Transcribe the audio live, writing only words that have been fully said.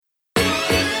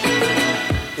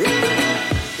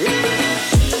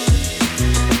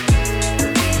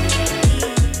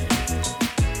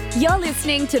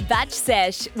listening to Batch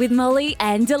Sesh with Molly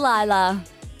and Delilah.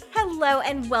 Hello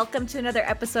and welcome to another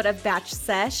episode of Batch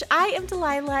Sesh. I am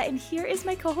Delilah and here is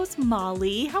my co-host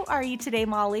Molly. How are you today,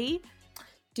 Molly?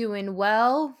 Doing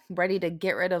well, ready to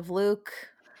get rid of Luke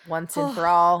once and for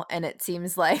all, and it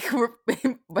seems like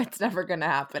it's never going to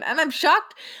happen. And I'm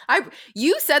shocked.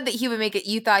 You said that he would make it.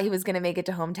 You thought he was going to make it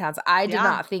to hometowns. I did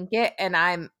not think it, and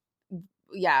I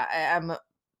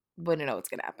wouldn't know what's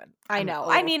going to happen. I know.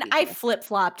 I mean, I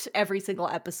flip-flopped every single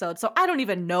episode, so I don't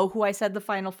even know who I said the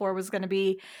final four was going to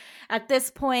be. At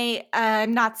this point,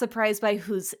 I'm not surprised by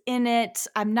who's in it.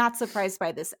 I'm not surprised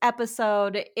by this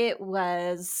episode. It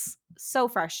was so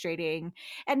frustrating,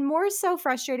 and more so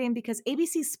frustrating because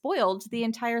ABC spoiled the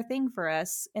entire thing for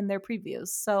us in their previews.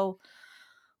 So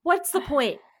what's the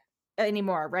point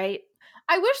anymore, right?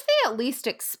 I wish they at least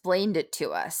explained it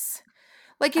to us.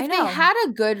 Like, if they know. had a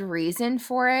good reason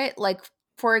for it, like,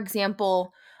 for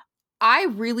example, I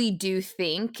really do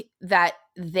think that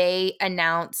they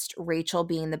announced Rachel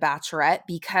being the Bachelorette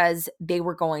because they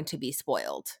were going to be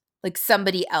spoiled. Like,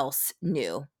 somebody else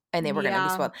knew and they were going to be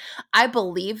spoiled. I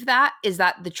believe that. Is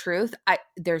that the truth?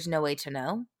 There's no way to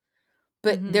know.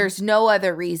 But there's no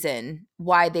other reason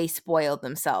why they spoiled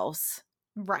themselves.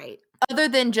 Right. Other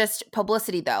than just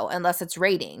publicity, though, unless it's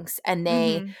ratings. And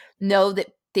they know that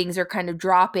things are kind of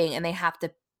dropping and they have to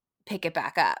pick it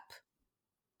back up.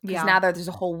 Because now there's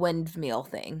a whole windmill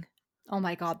thing. Oh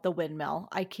my God, the windmill.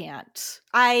 I can't.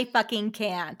 I fucking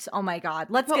can't. Oh my God.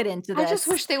 Let's get into this. I just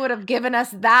wish they would have given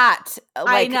us that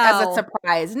as a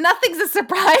surprise. Nothing's a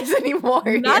surprise anymore.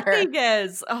 Nothing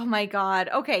is. Oh my God.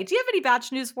 Okay. Do you have any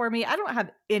batch news for me? I don't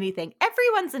have anything.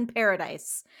 Everyone's in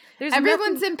paradise.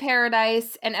 Everyone's in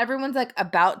paradise and everyone's like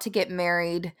about to get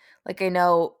married. Like I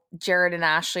know Jared and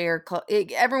Ashley are,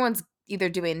 everyone's either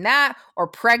doing that or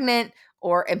pregnant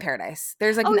or in paradise.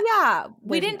 There's like,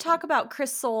 we didn't talk about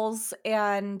Chris Soules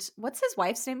and what's his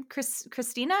wife's name?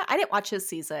 Christina? I didn't watch his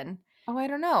season. Oh, I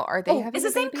don't know. Are they having is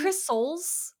his name Chris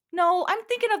Soules? No, I'm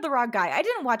thinking of the wrong guy. I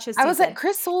didn't watch his season. I was like,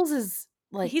 Chris Soules is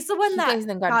like, he's the one that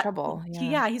got in trouble.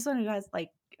 Yeah, he's the one who has like,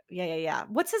 yeah.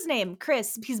 What's his name?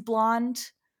 Chris. He's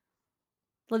blonde.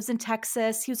 Lives in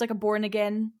Texas. He was like a born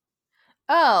again.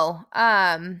 Oh,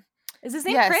 is his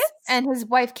name Chris? And his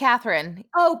wife, Catherine.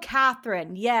 Oh,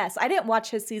 Catherine. Yes. I didn't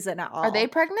watch his season at all. Are they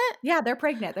pregnant? Yeah, they're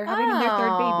pregnant. They're having their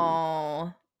third baby.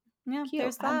 Oh. Yeah, cute.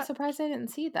 there's that. I'm surprised I didn't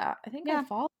see that. I think I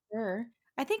followed her.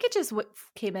 I think it just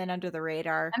came in under the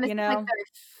radar, and it's like their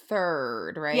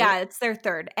third, right? Yeah, it's their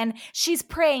third. And she's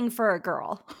praying for a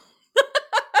girl.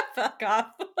 Fuck off.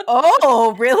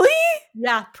 Oh, really?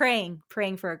 Yeah, praying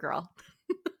for a girl.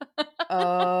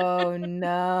 Oh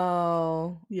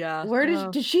no. Yeah. Where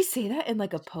did she say that in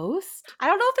like a post? I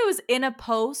don't know if it was in a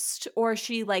post or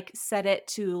she like said it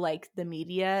to like the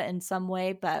media in some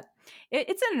way, but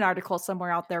it's in an article somewhere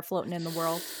out there floating in the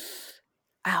world.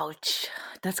 Ouch.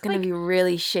 That's going to be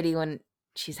really shitty when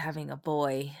she's having a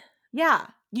boy. Yeah.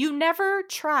 You never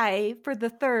try for the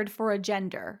third for a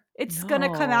gender. It's going to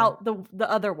come out the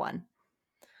other one.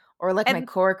 Or like my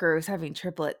coworker who's having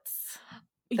triplets.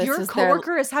 Your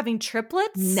coworker is having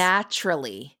triplets?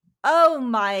 Naturally. Oh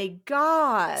my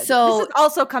God. So this is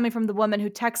also coming from the woman who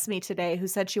texted me today who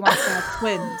said she wants to have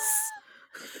twins.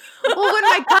 Well, when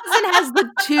my cousin has the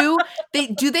two,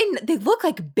 they look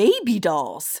like baby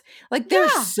dolls. Like they're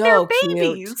so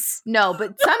babies. Cute. No,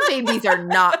 but some babies are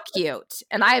not cute.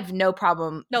 And I have no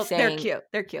problem saying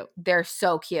they're cute. They're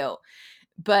so cute.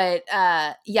 But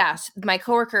my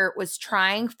coworker was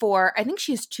trying for, I think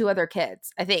she has two other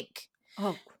kids,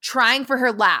 trying for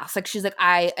her last. Like she's like,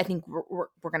 I think we're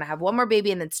going to have one more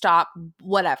baby and then stop,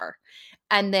 whatever.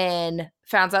 And then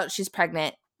finds out she's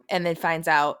pregnant and then finds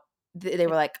out they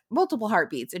were like multiple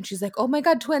heartbeats. And she's like, oh my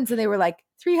God, twins. And they were like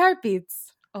 3 heartbeats.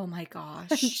 Oh my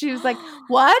gosh. And she was like,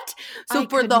 what? So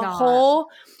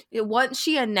once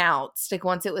she announced, like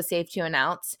once it was safe to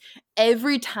announce,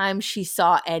 every time she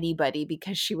saw anybody,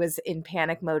 because she was in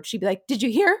panic mode, she'd be like, did you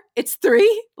hear? It's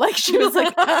 3. Like she was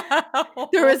like,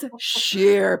 there was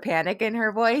sheer panic in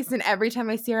her voice. And every time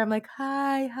I see her, I'm like,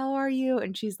 hi, how are you?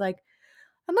 And she's like,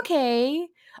 I'm okay.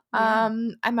 Yeah.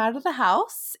 I'm out of the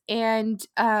house and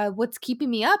what's keeping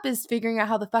me up is figuring out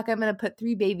how the fuck I'm gonna put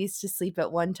 3 babies to sleep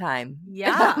at one time.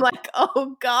 Yeah. And I'm like,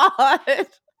 oh God.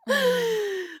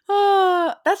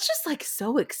 That's just like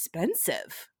so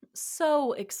expensive.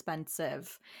 So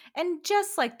expensive. And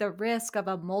just like the risk of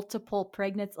a multiple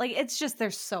pregnancy, like it's just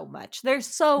there's so much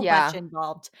much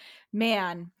involved.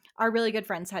 Man, our really good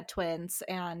friends had twins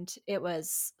and it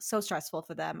was so stressful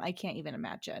for them. I can't even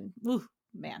imagine. Ooh.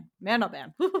 Man, oh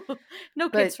man. No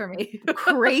kids for me.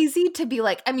 Crazy to be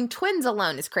like, I mean, twins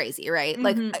alone is crazy, right?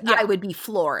 Like I would be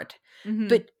floored.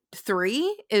 But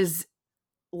 3 is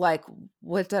like,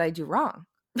 what did I do wrong?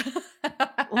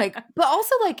 Like, but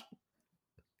also like,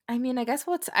 I mean, I guess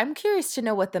I'm curious to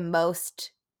know what the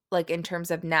most, like in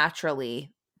terms of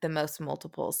naturally, the most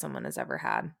multiples someone has ever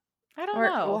had. I don't Or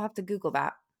know. we'll have to Google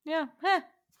that. Yeah.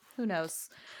 Who knows?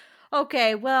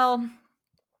 Okay, well,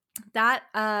 that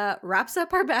wraps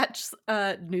up our batch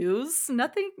news.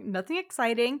 Nothing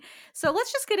exciting. So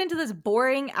let's just get into this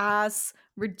boring ass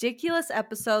ridiculous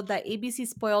episode that ABC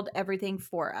spoiled everything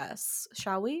for us,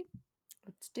 shall we?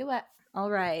 Let's do it. All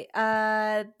right.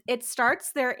 It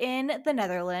starts, they're in the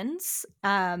Netherlands.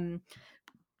 It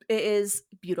is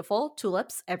beautiful,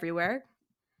 tulips everywhere.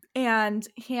 And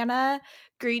Hannah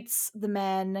greets the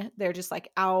men. They're just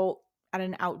like out at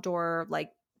an outdoor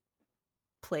like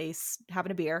place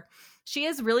having a beer. She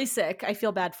is really sick. I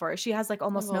feel bad for her. She has like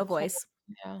almost no voice.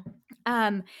 Yeah.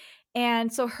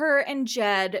 And so her and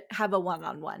Jed have a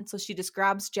one-on-one. So she just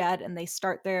grabs Jed and they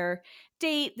start their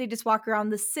date. They just walk around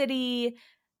the city.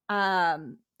 I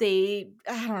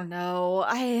don't know.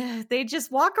 They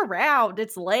just walk around.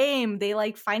 It's lame. They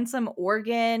like find some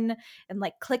organ and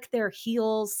like click their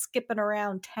heels skipping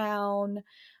around town.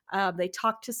 They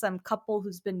talk to some couple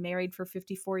who's been married for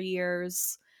 54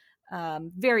 years.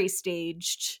 Very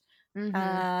staged.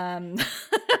 Mm-hmm.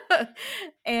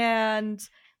 And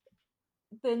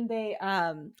then they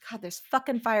God, there's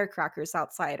fucking firecrackers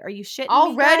outside. Are you shitting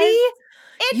already? Me,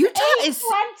 guys? Utah is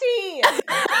 20.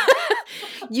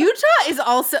 Utah is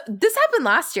also, this happened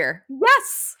last year.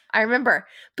 Yes, I remember.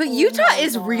 But Oh Utah my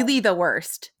is God. really the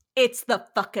worst. It's the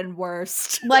fucking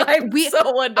worst. Like, I'm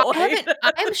so annoyed.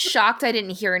 I'm shocked I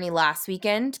didn't hear any last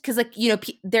weekend because, like, you know,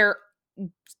 they're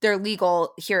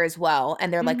legal here as well,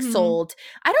 and they're like Mhm. sold.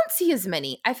 I don't see as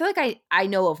many. I feel like I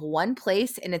know of one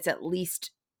place, and it's at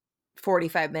least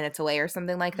 45 minutes away or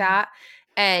something like that.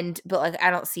 But like, I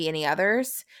don't see any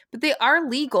others. But they are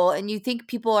legal, and you think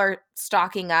people are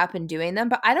stocking up and doing them.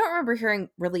 But I don't remember hearing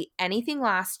really anything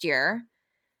last year.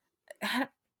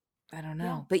 I don't know.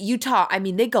 Yeah. But Utah, I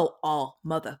mean, they go all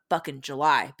motherfucking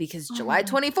July because July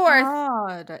 24th.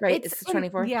 God. Right? It's the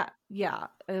 24th. Yeah.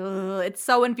 Ugh, it's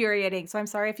so infuriating. So I'm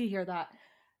sorry if you hear that.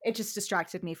 It just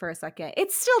distracted me for a second.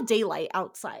 It's still daylight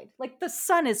outside. Like the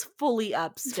sun is fully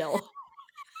up still.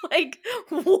 Like,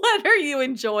 what are you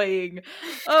enjoying?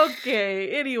 Okay,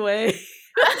 anyway.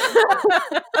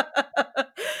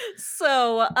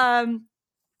 So,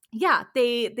 yeah,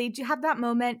 they do have that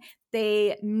moment.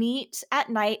 They meet at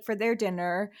night for their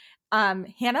dinner.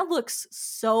 Hannah looks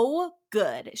so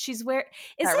good. She's is That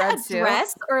it red a suit?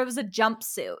 dress or it was a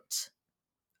jumpsuit?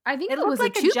 I think It it was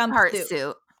looked a like a two-part jumpsuit.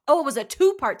 suit. Oh, it was a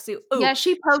 2-part suit. Ooh. Yeah,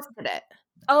 she posted it.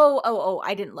 Oh,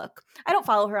 I didn't look. I don't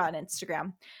follow her on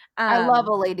Instagram. I love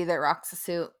a lady that rocks a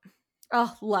suit.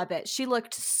 Oh, love it. She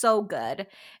looked so good.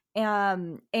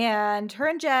 And her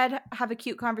and Jed have a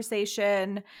cute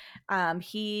conversation.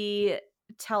 He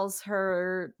tells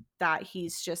her that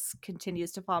he's just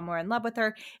continues to fall more in love with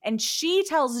her. And she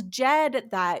tells Jed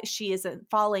that she isn't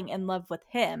falling in love with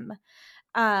him.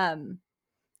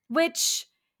 Which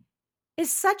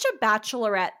is such a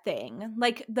bachelorette thing.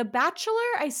 Like the Bachelor,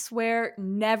 I swear,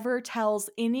 never tells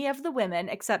any of the women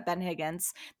except Ben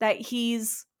Higgins that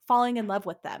he's falling in love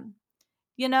with them.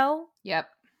 You know? Yep.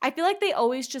 I feel like they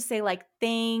always just say like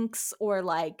thanks or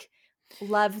like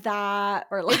love that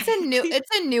or like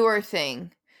It's a newer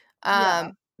thing.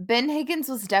 Yeah. Ben Higgins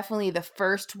was definitely the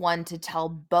first one to tell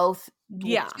both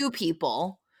two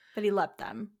people that he loved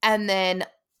them. And then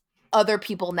other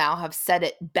people now have said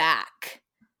it back.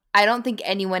 I don't think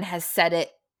anyone has said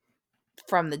it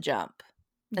from the jump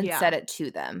and said it to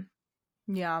them.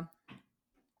 Yeah.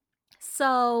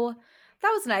 So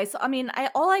that was nice. I mean,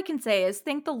 all I can say is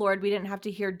thank the Lord we didn't have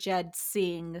to hear Jed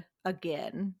sing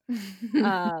again.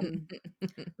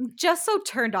 Just so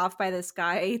turned off by this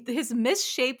guy. His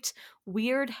misshaped,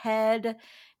 weird head.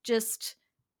 Just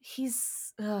he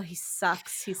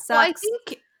sucks. He sucks. Well,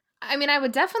 I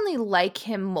would definitely like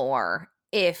him more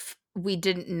if we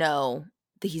didn't know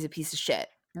that he's a piece of shit,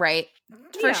 right?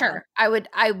 For sure.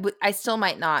 I still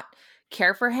might not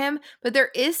care for him, but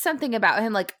there is something about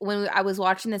him. Like when I was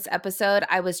watching this episode,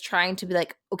 I was trying to be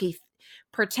like, okay,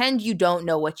 pretend you don't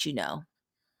know what you know.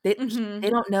 They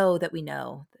don't know that we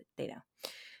know that they know.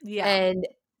 Yeah. And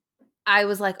I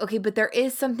was like, okay, but there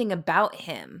is something about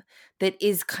him that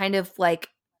is kind of like,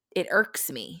 it irks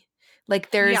me.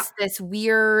 Like there's this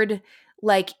weird,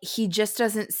 like he just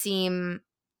doesn't seem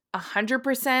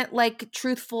 100% like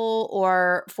truthful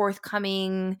or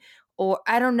forthcoming, or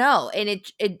I don't know. And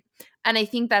I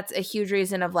think that's a huge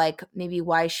reason of like maybe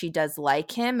why she does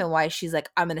like him and why she's like,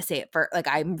 I'm going to say it for like,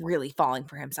 I'm really falling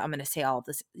for him. So I'm going to say all of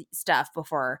this stuff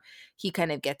before he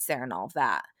kind of gets there and all of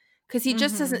that. Because he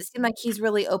just doesn't seem like he's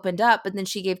really opened up. But then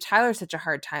she gave Tyler such a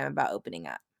hard time about opening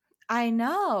up. I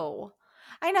know.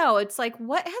 It's like,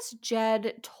 what has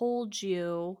Jed told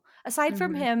you aside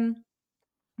from him,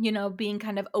 being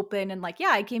kind of open and like,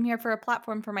 yeah, I came here for a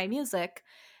platform for my music.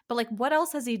 But like, what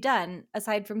else has he done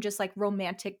aside from just like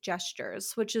romantic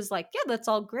gestures, which is like, yeah, that's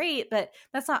all great, but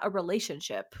that's not a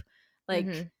relationship. Like,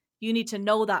 you need to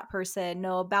know that person,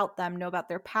 know about them, know about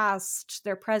their past,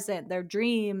 their present, their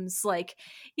dreams, like,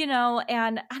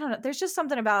 and I don't know, there's just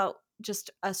something about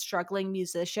just a struggling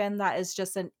musician that is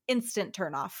just an instant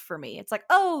turnoff for me. It's like,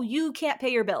 oh, you can't pay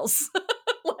your bills.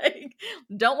 Like,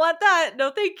 don't want that.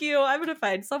 No, thank you. I'm going to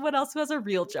find someone else who has a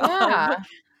real job. Yeah.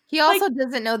 He also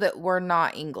doesn't know that we're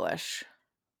not English.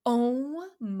 Oh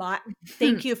my,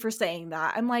 thank you for saying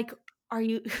that. I'm like, are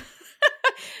you,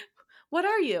 what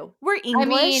are you? We're English. I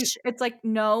mean, it's like,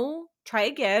 no, try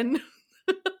again.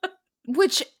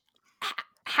 Which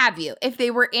have you? If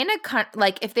they were in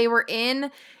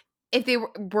if they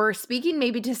were speaking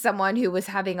maybe to someone who was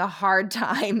having a hard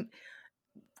time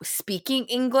speaking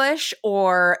English,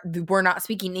 or we're not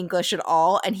speaking English at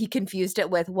all, and he confused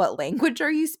it with, what language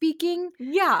are you speaking?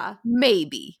 Yeah.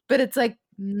 Maybe. But it's like,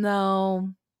 no.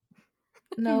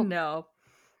 No.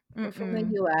 We're from the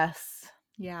US.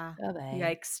 Yeah. Okay.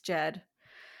 Yikes, Jed.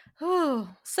 Oh,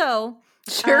 so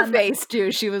her face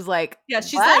too. She was like, yeah,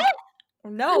 she's what? like,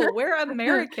 no, we're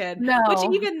American. No. Which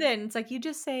even then, it's like, you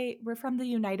just say we're from the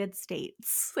United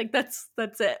States. Like, that's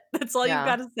it. That's all you've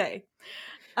got to say.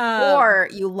 Or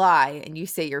you lie and you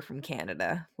say you're from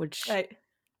Canada, which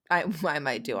I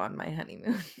might do on my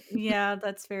honeymoon. Yeah,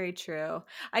 that's very true.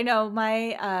 I know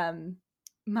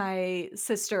my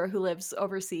sister who lives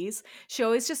overseas, she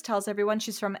always just tells everyone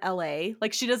she's from LA.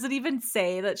 Like, she doesn't even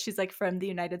say that she's like from the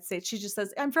United States. She just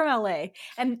says, I'm from LA.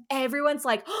 And everyone's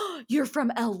like, oh, you're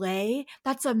from LA?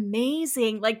 That's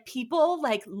amazing. Like, people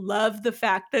like love the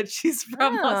fact that she's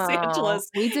from Los Angeles.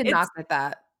 We did not get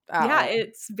that. Yeah,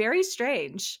 it's very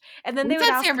strange. And then we they would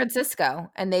ask San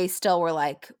Francisco, and they still were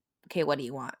like, okay, what do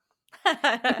you want?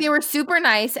 Like, they were super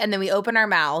nice, and then we opened our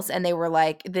mouths, and they were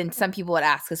like, then some people would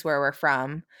ask us where we're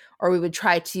from, or we would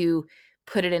try to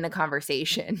put it in a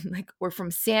conversation. Like, we're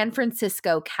from San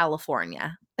Francisco,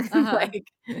 California. Like,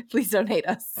 please don't hate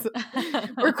us.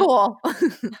 We're cool.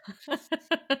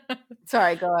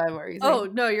 Sorry, go ahead. What were you saying? Oh,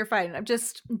 no, you're fine. I'm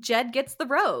just, Jed gets the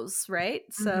rose, right?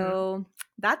 So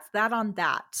that's that on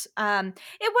that.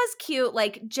 It was cute.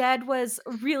 Like, Jed was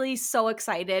really so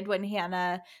excited when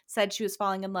Hannah said she was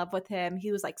falling in love with him.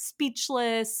 He was like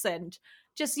speechless, and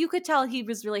just, you could tell he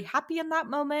was really happy in that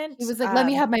moment. He was like, let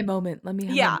me have my moment. Let me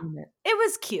have my moment. It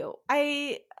was cute.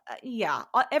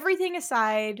 Everything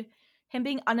aside, him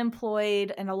being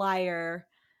unemployed and a liar,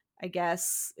 I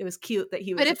guess it was cute that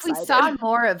he was excited. We saw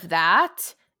more of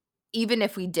that, even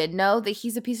if we did know that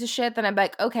he's a piece of shit, then I'm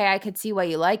like, okay, I could see why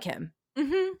you like him.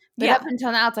 But up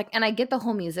until now, it's like, and I get the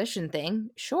whole musician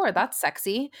thing. Sure, that's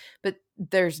sexy, but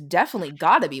there's definitely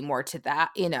got to be more to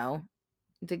that, you know.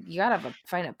 You got to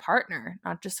find a partner,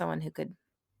 not just someone who could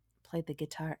play the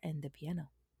guitar and the piano.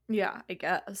 Yeah, I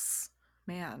guess.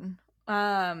 Man.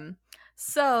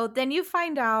 So then you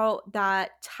find out that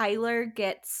Tyler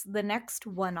gets the next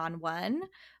one-on-one.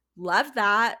 Love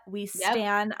that. We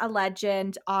stan a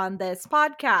legend on this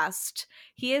podcast.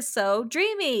 He is so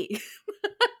dreamy.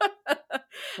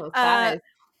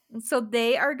 So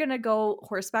they are gonna go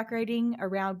horseback riding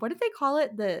around. What did they call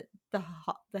it? The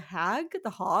hag? The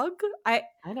hog? I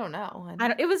don't know.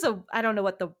 I don't know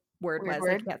what the word was.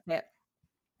 I can't say it.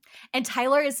 And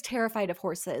Tyler is terrified of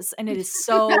horses, and it is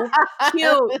so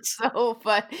cute. It's so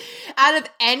fun. Out of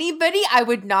anybody, I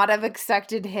would not have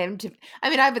expected him to. I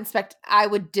mean,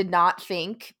 did not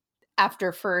think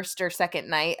after first or second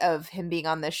night of him being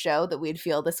on this show that we'd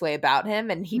feel this way about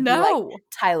him, and he'd be like,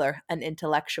 Tyler, an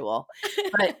intellectual.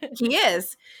 But he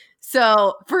is.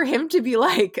 So for him to be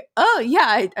like, oh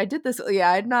yeah, I did this.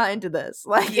 Yeah, I'm not into this.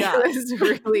 Like, it was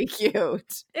really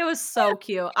cute. It was so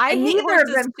cute. I hate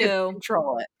horses too.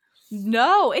 Control it.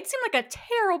 No, it seemed like a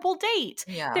terrible date.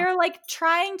 Yeah. They're like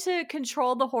trying to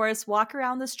control the horse, walk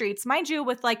around the streets, mind you,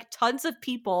 with like tons of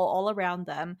people all around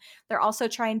them. They're also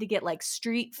trying to get like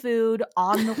street food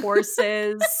on the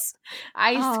horses.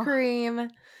 Ice cream.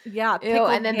 Yeah.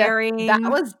 Pickled herring. That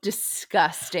was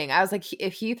disgusting. I was like,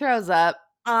 if he throws up,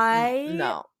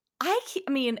 no. I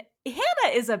mean,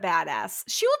 Hannah is a badass.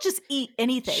 She will just eat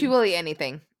anything. She will eat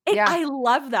anything. I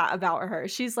love that about her.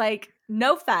 She's like,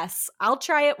 no fuss. I'll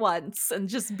try it once and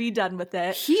just be done with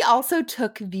it. He also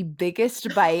took the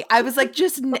biggest bite. I was like,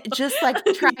 just like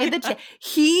try the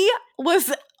he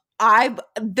was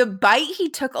the bite he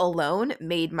took alone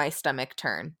made my stomach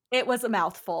turn. It was a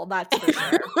mouthful, that's for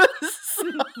sure.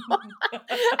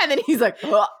 And then he's like,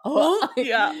 yeah.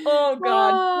 Oh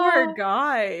God, poor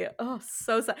guy. Oh,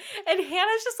 so sad. And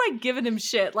Hannah's just like giving him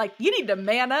shit. Like, you need to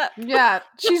man up. Yeah,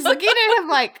 she's looking at him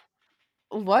like,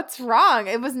 what's wrong?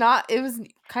 It was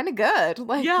kind of good.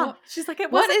 Like, yeah, she's like,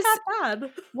 it wasn't that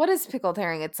bad. What is pickled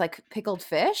herring? It's like pickled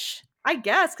fish? I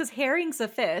guess, because herring's a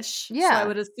fish. Yeah. So I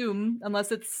would assume,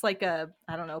 unless it's like a,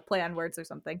 I don't know, play on words or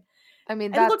something. I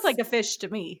mean, it looked like a fish to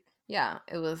me. Yeah,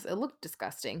 it looked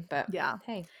disgusting, but yeah.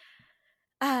 Hey.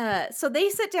 So they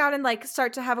sit down and like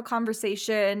start to have a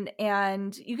conversation,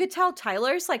 and you could tell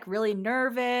Tyler's like really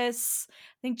nervous.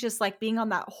 I think just like being on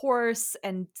that horse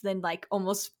and then like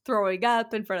almost throwing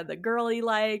up in front of the girl he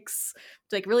likes,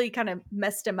 like really kind of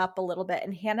messed him up a little bit.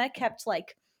 And Hannah kept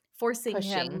like forcing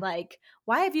him, like,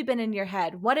 why have you been in your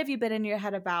head? What have you been in your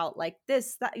head about? Like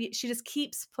this, that. She just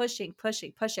keeps pushing.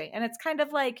 And it's kind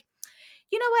of like,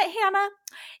 you know what, Hannah?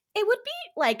 It would be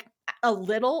like a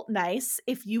little nice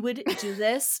if you would do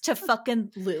this to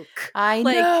fucking Luke. I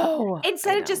know.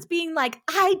 Instead of just being like,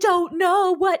 I don't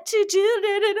know what to do.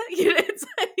 It's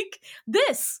like,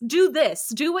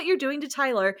 do what you're doing to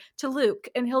Tyler, to Luke,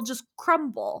 and he'll just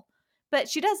crumble. But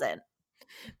she doesn't.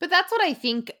 But that's what I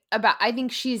think about. I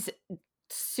think she's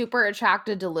super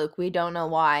attracted to Luke. We don't know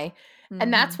why. Mm-hmm.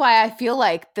 And that's why I feel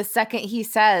like the second he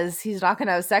says he's not going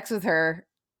to have sex with her,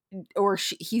 or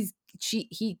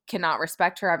he cannot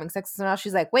respect her having sex with someone else,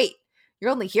 she's like, wait, you're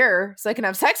only here so I can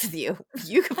have sex with you.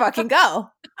 You can fucking go.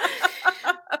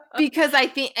 Because I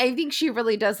think she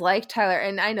really does like Tyler,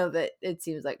 and I know that it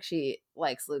seems like she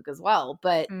likes Luke as well,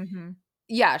 but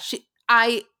yeah,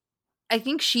 I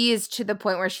think she is to the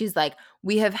point where she's like,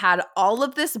 we have had all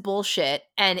of this bullshit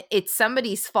and it's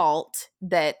somebody's fault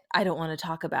that I don't want to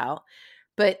talk about.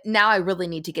 But now I really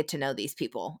need to get to know these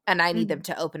people, and I need them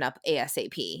to open up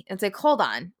ASAP. And it's like, hold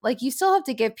on. Like, you still have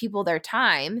to give people their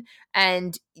time,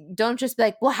 and don't just be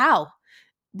like, well, how?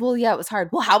 Well, yeah, it was hard.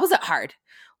 Well, how was it hard?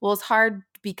 Well, it's hard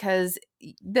because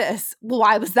this. Well,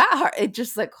 why was that hard? It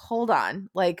just like, hold on.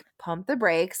 Like, pump the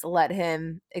brakes. Let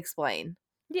him explain.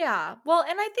 Yeah. Well,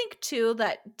 and I think too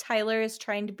that Tyler is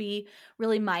trying to be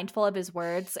really mindful of his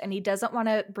words, and he doesn't want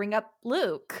to bring up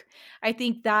Luke. I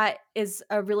think that is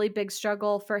a really big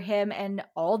struggle for him and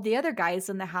all the other guys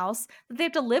in the house, that they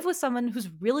have to live with someone who's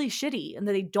really shitty and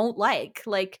that they don't like.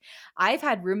 Like, I've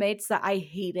had roommates that I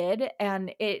hated,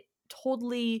 and it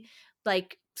totally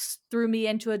like threw me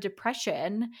into a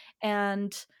depression,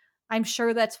 and I'm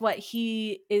sure that's what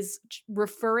he is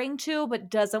referring to, but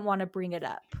doesn't want to bring it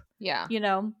up. Yeah. You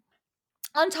know,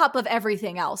 on top of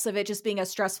everything else of it just being a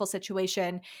stressful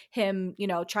situation, him, you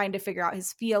know, trying to figure out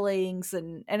his feelings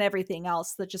and everything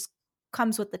else that just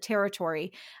comes with the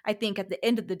territory. I think at the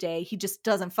end of the day, he just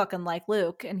doesn't fucking like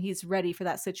Luke, and he's ready for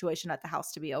that situation at the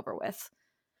house to be over with.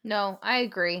 No, I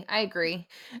agree.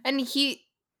 And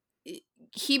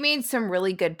he made some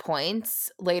really good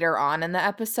points later on in the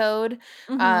episode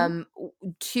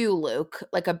to Luke,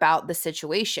 like about the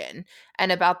situation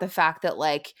and about the fact that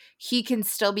like he can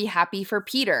still be happy for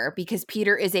Peter because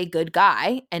Peter is a good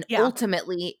guy, and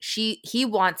ultimately he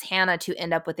wants Hannah to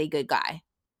end up with a good guy.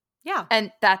 Yeah.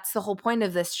 And that's the whole point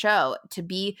of this show, to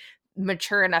be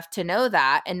mature enough to know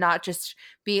that and not just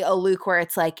be a Luke where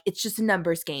it's like, it's just a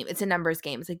numbers game. It's a numbers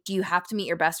game. It's like, do you have to meet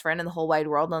your best friend in the whole wide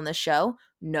world on this show?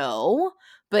 No.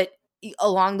 But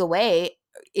along the way,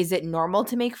 is it normal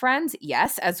to make friends?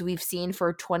 Yes, as we've seen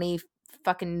for 20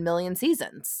 fucking million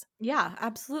seasons. Yeah,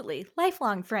 absolutely.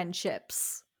 Lifelong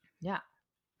friendships. Yeah.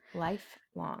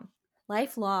 Lifelong.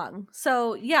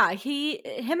 So yeah,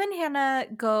 him and Hannah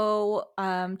go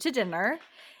to dinner.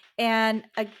 And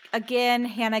again,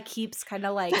 Hannah keeps kind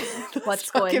of like,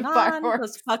 what's going on?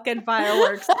 Those fucking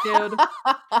fireworks, dude.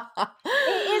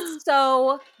 It is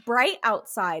so bright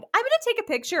outside. I'm going to take a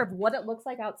picture of what it looks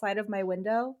like outside of my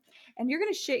window, and you're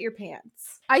going to shit your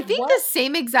pants. I think the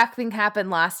same exact thing happened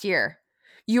last year.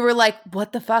 You were like,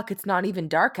 what the fuck? It's not even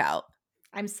dark out.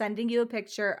 I'm sending you a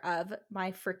picture of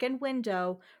my freaking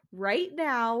window right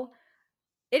now.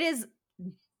 It is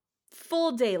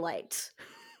full daylight.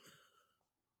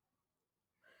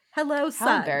 Hello, son.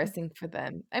 How embarrassing for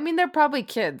them. I mean, they're probably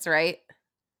kids, right?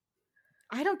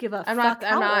 I don't give a fuck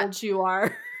how old you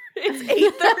are. It's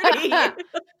 8:30.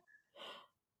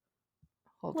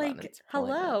 Hold on. Like,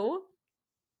 hello?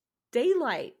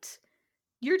 Daylight.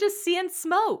 You're just seeing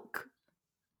smoke.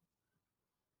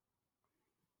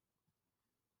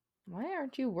 Why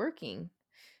aren't you working?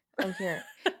 Oh, here.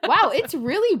 Wow, it's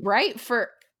really bright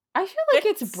I feel like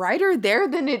it's brighter there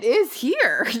than it is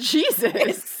here.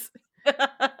 Jesus.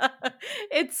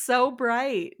 It's so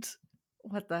bright.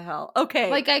 What the hell? Okay.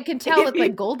 Like, I can tell it's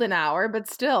like golden hour, but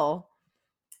still.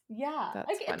 Yeah.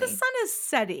 That's The funny. sun is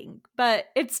setting, but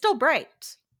it's still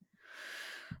bright.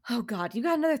 Oh God, you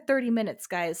got another 30 minutes,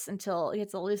 guys, until it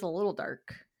gets at least a little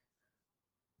dark.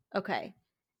 Okay.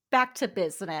 Back to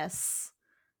business.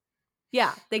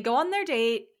 Yeah, they go on their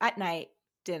date at night,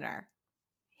 dinner.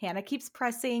 Hannah keeps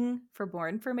pressing for more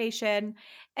information,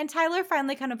 and Tyler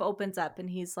finally kind of opens up and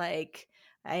he's like,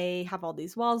 I have all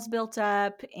these walls built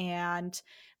up and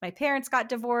my parents got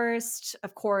divorced.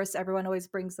 Of course, everyone always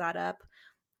brings that up.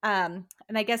 And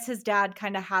I guess his dad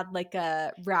kind of had like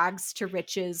a rags to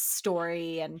riches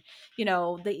story, and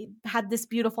they had this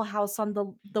beautiful house on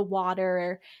the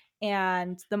water,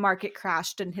 and the market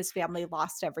crashed and his family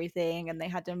lost everything and they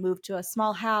had to move to a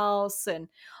small house and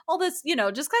all this,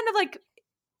 just kind of like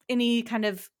any kind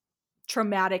of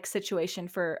traumatic situation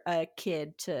for a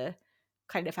kid to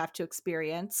kind of have to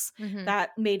experience.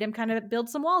 That made him kind of build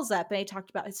some walls up, and he talked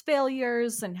about his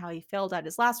failures and how he failed at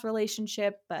his last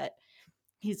relationship, but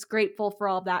he's grateful for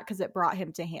all of that because it brought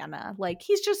him to Hannah. Like,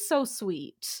 he's just so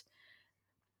sweet.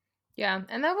 Yeah,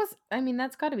 and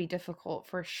that's got to be difficult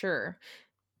for sure,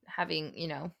 having,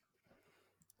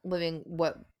 living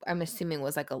what I'm assuming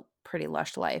was like a pretty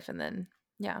lush life, and then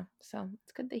so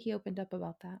it's good that he opened up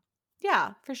about that.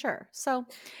 Yeah, for sure. So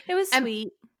it was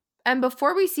sweet. And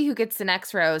before we see who gets the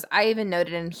next rose, I even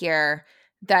noted in here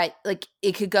that like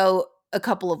it could go a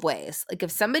couple of ways. Like,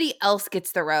 if somebody else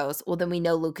gets the rose, well, then we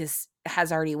know Lucas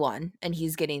has already won and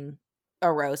he's getting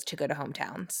a rose to go to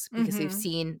hometowns because we've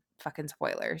seen fucking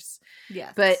spoilers.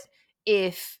 Yes. But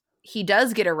if he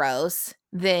does get a rose,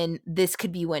 then this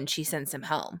could be when she sends him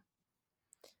home.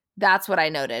 That's what I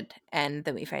noted. And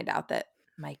then we find out that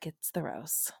Mike gets the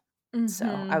rose. So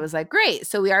I was like, great.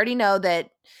 So we already know that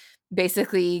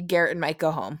basically Garrett and Mike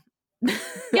go home.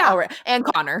 Yeah. And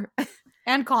Connor.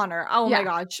 And Connor. Oh my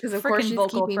gosh. Because of course she's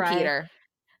keeping Peter.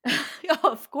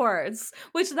 Of course.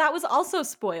 Which that was also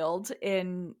spoiled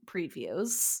in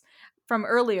previews from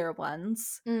earlier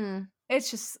ones.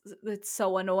 It's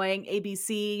so annoying.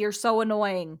 ABC, you're so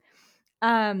annoying.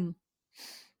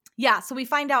 Yeah, so we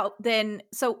find out then,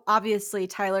 so obviously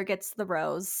Tyler gets the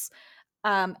rose.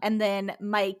 And then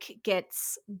Mike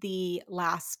gets the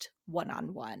last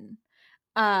one-on-one.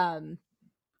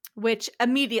 Which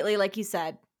immediately, like you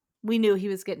said, we knew he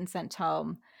was getting sent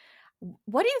home.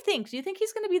 What do you think? Do you think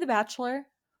he's going to be the Bachelor?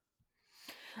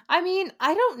 I mean,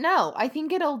 I don't know. I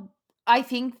think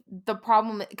the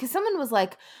problem, because someone was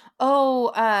like,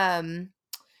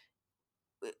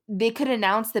 they could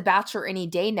announce the Bachelor any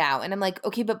day now. And I'm like,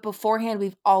 okay, but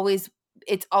beforehand,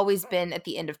 it's always been at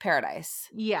the end of Paradise.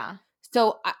 Yeah.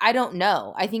 So I don't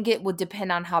know. I think it would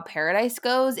depend on how Paradise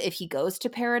goes. If he goes to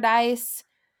Paradise,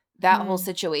 that whole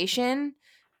situation.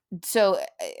 So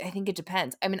I think it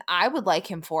depends. I mean, I would like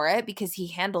him for it because he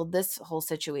handled this whole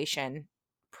situation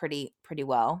pretty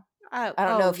well. I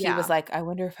don't know if he was like, I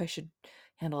wonder if I should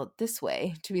handle it this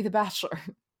way to be the Bachelor.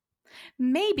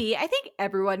 Maybe. I think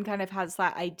everyone kind of has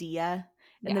that idea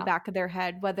in the back of their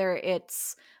head, whether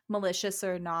it's malicious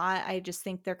or not. I just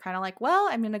think they're kind of like, well,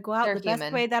 I'm going to go out the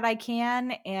best way that I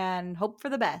can and hope for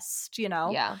the best,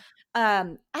 Yeah.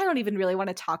 I don't even really want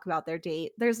to talk about their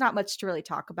date. There's not much to really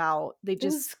talk about. It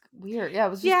was weird. Yeah, it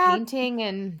was just painting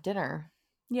and dinner.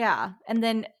 Yeah. And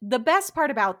then the best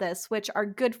part about this, which our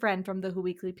good friend from the Who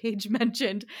Weekly page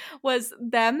mentioned, was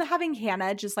them having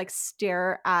Hannah just like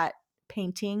stare at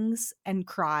paintings and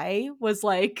cry was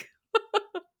like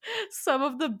some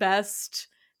of the best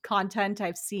content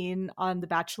I've seen on The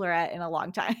Bachelorette in a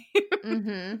long time.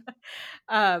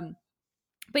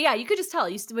 But yeah, you could just tell.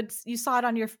 You saw it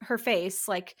on her face.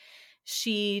 Like,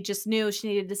 she just knew she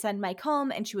needed to send Mike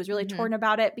home, and she was really torn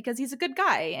about it because he's a good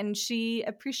guy, and she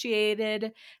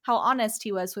appreciated how honest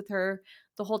he was with her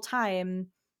the whole time.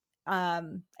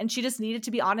 And she just needed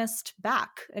to be honest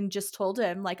back and just told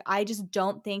him, like, I just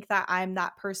don't think that I'm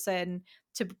that person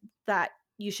that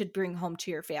you should bring home to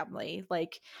your family.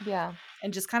 Like, yeah.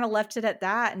 And just kind of left it at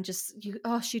that. And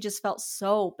she just felt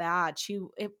so bad.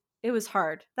 It was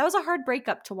hard. That was a hard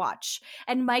breakup to watch.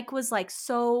 And Mike was like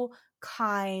so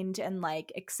kind and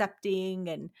like accepting,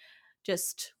 and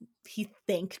just he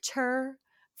thanked her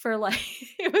for like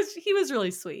he was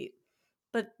really sweet.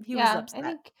 But he was upset.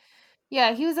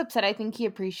 He was upset. I think he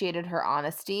appreciated her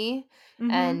honesty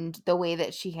and the way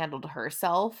that she handled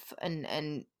herself,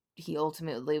 and he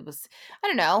ultimately was, I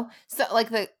don't know. So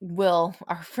like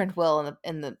our friend Will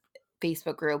in the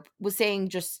Facebook group was saying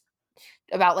just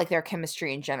about like their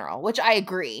chemistry in general, which I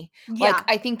agree. Yeah, like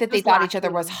I think that they thought each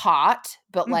other was hot,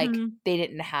 but like they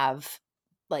didn't have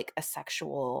like a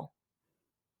sexual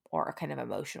or a kind of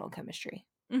emotional chemistry.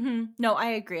 No, I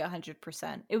agree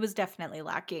 100%. It was definitely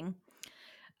lacking.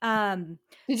 Did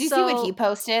you see what he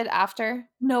posted after?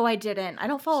 No, I didn't. I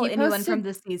don't follow anyone from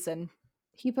this season.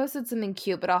 He posted something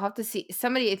cute, but I'll have to see.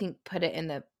 Somebody, I think, put it in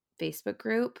the Facebook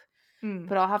group,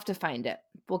 but I'll have to find it.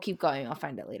 We'll keep going. I'll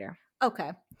find it later.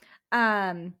 Okay.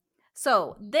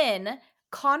 So then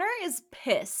Connor is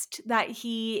pissed that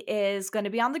he is going to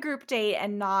be on the group date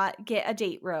and not get a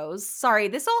date rose. Sorry,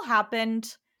 this all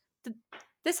happened.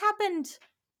 This happened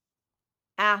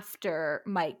after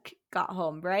Mike got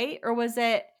home, right? Or was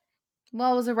it?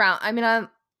 Well, it was around. I mean, I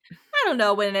don't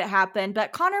know when it happened,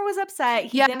 but Connor was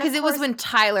upset. Because it was when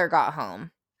Tyler got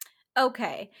home.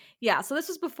 Okay. Yeah. So this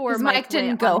was before Mike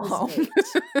didn't go home.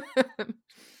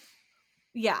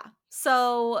 Yeah.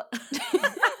 So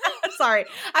sorry.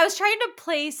 I was trying to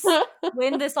place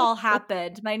when this all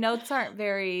happened. My notes aren't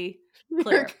very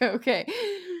clear. Okay.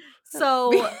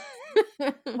 So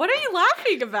what are you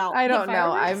laughing about? I don't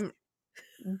know. I'm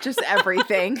just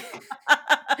everything.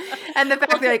 And the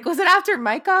fact they're like, was it after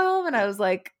Mike got home? And I was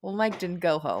like, well, Mike didn't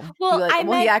go home. Well,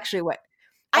 he actually went.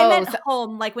 I meant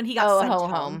home, like when he got sent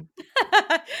home.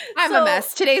 I'm a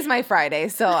mess. Today's my Friday,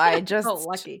 so I just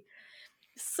lucky.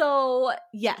 So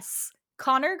yes,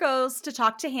 Connor goes to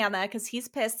talk to Hannah because he's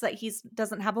pissed that he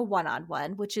doesn't have a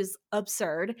one-on-one, which is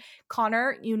absurd.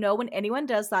 Connor, when anyone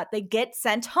does that, they get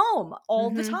sent home all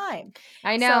the time.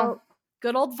 I know. So,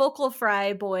 good old vocal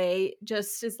fry boy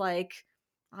just is like,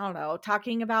 I don't know,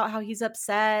 talking about how he's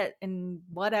upset and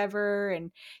whatever.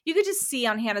 And you could just see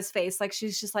on Hannah's face, like,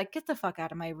 she's just like, get the fuck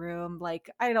out of my room. Like,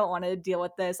 I don't want to deal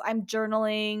with this. I'm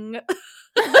journaling.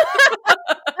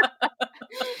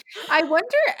 I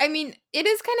wonder, I mean, it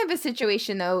is kind of a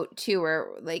situation though, too, where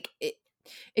like,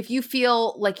 if you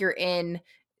feel like you're in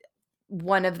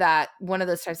one of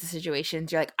those types of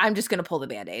situations, you're like, I'm just going to pull the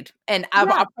Band-Aid and I'll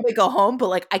probably go home, but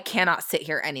like, I cannot sit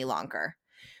here any longer.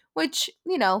 Which,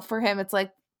 for him, it's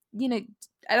like,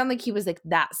 I don't think he was like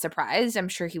that surprised. I'm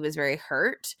sure he was very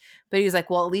hurt, but he was like,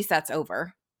 well, at least that's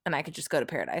over and I could just go to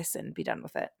paradise and be done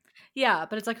with it. Yeah,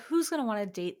 but it's like, who's going to want to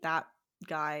date that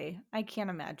guy? I can't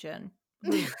imagine.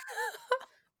 He's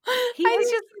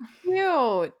just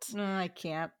cute. I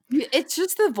can't. It's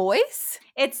just the voice.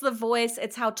 It's the voice.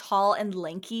 It's how tall and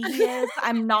lanky he is.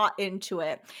 I'm not into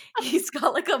it. He's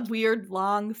got like a weird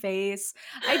long face.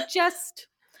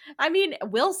 I mean,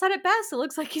 Will said it best. It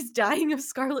looks like he's dying of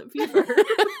scarlet fever.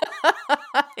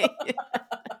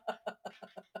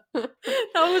 That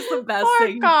was the best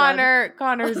thing. Connor.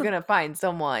 Connor's gonna find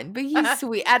someone, but he's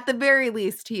sweet. At the very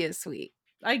least, he is sweet.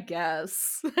 I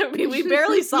guess. I mean, we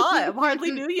barely saw him. Hardly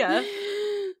knew ya.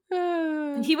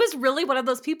 He was really one of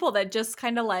those people that just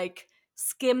kind of like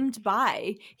skimmed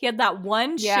by. He had that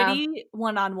one shitty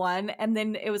one-on-one, and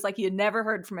then it was like you never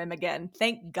heard from him again.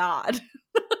 Thank God.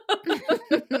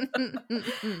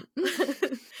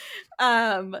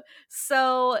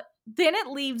 So then it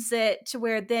leaves it to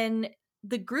where then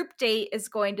the group date is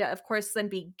going to, of course, then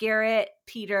be Garrett,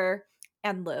 Peter,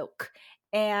 and Luke.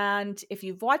 And if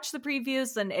you've watched the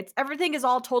previews, then everything is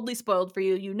all totally spoiled for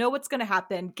you. You know what's going to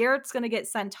happen. Garrett's going to get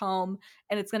sent home,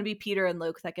 and it's going to be Peter and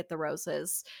Luke that get the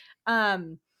roses.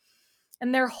 And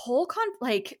their whole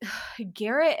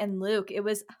Garrett and Luke, it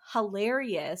was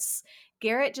hilarious.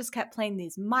 Garrett just kept playing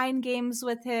these mind games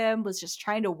with him, was just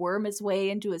trying to worm his way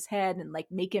into his head and like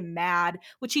make him mad,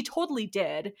 which he totally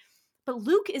did. But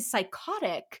Luke is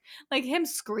psychotic. Like him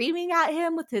screaming at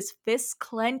him with his fists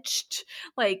clenched.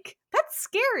 Like, that's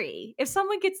scary if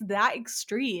someone gets that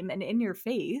extreme and in your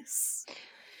face.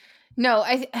 No,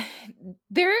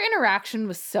 their interaction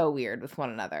was so weird with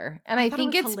one another. And I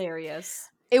think it's hilarious.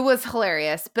 It was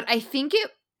hilarious, but I think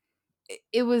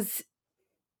it was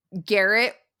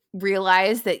Garrett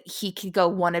realized that he could go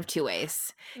one of two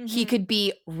ways. Mm-hmm. He could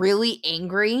be really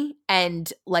angry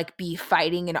and like be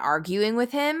fighting and arguing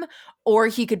with him, or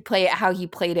he could play it how he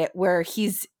played it where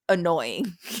he's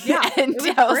annoying. Yeah. And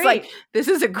I was like, this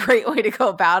is a great way to go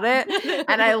about it.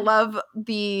 And I love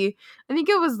I think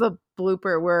it was the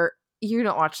blooper where you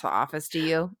don't watch The Office, do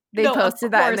you? They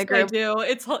posted that in the group. I do.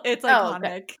 It's iconic.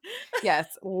 Okay.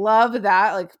 Yes, love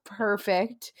that. Like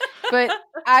perfect. But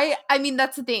I mean,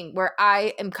 that's the thing where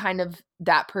I am kind of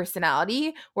that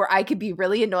personality where I could be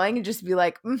really annoying and just be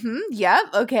like, yeah,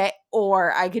 okay.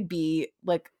 Or I could be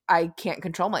like, I can't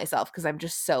control myself because I'm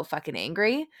just so fucking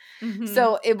angry. Mm-hmm.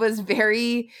 So it was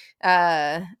very,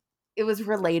 it was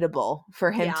relatable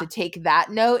for him to take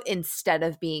that note instead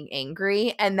of being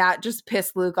angry. And that just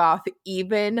pissed Luke off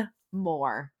even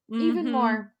more. Mm-hmm. Even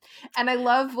more. And I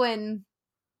love when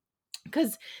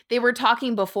because they were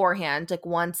talking beforehand, like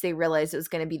once they realized it was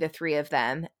going to be the three of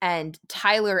them, and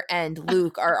Tyler and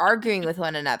Luke are arguing with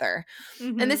one another.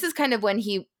 And this is kind of when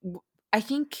I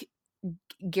think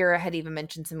Garrett had even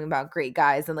mentioned something about great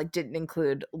guys and like didn't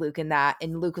include Luke in that.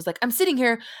 And Luke was like, I'm sitting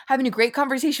here having a great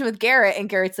conversation with Garrett. And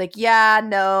Garrett's like, yeah,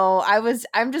 no,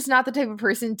 I'm just not the type of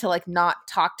person to like not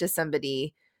talk to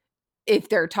somebody if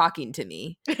they're talking to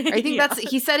me. I think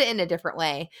he said it in a different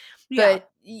way, but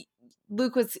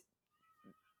Luke was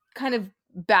kind of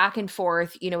back and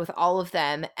forth, with all of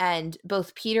them. And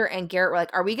both Peter and Garrett were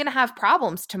like, are we going to have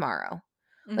problems tomorrow?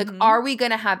 Like, are we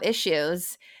going to have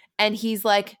issues? And he's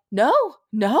like, no.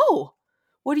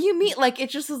 What do you mean? Like, it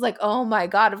just was like, oh my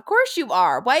God, of course you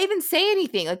are. Why even say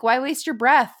anything? Like, why waste your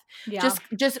breath? Yeah.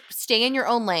 Just stay in your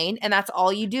own lane. And that's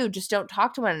all you do. Just don't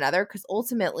talk to one another. Because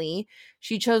ultimately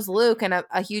she chose Luke. And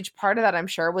a huge part of that, I'm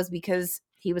sure, was because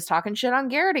he was talking shit on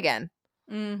Garrett again.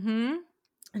 Mm-hmm.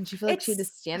 And she felt like she had to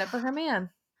stand up for her man.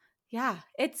 Yeah,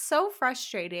 it's so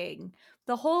frustrating.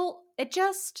 What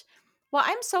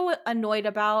I'm so annoyed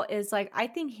about is like, I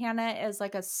think Hannah is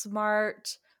like a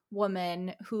smart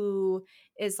woman who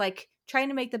is like trying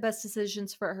to make the best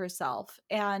decisions for herself.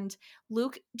 And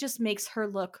Luke just makes her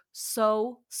look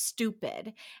so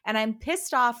stupid. And I'm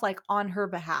pissed off like on her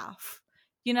behalf,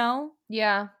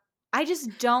 Yeah.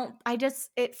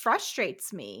 It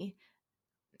frustrates me.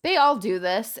 They all do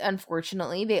this,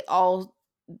 unfortunately. They all,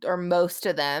 or most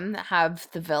of them, have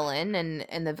the villain,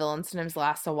 and the villain sometimes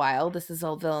lasts a while. This is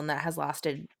a villain that has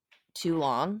lasted too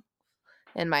long,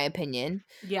 in my opinion.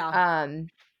 Yeah.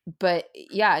 But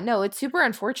yeah, no, it's super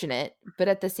unfortunate. But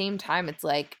at the same time, it's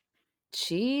like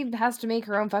she has to make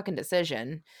her own fucking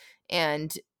decision,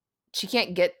 and she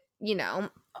can't get,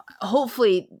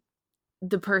 hopefully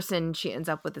the person she ends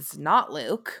up with is not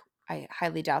Luke. I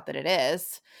highly doubt that it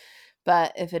is.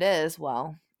 But if it is,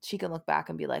 well, she can look back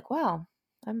and be like, wow,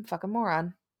 I'm a fucking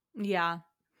moron. Yeah.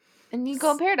 And you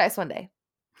go in paradise one day.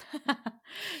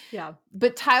 Yeah.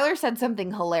 But Tyler said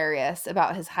something hilarious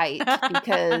about his height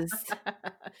because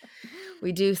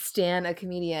we do stan a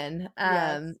comedian.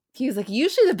 Yes. He was like,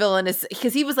 usually the villain is,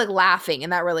 because he was like laughing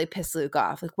and that really pissed Luke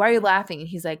off. Like, why are you laughing? And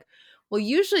he's like, well,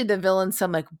 usually the villain's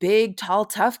some like big, tall,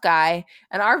 tough guy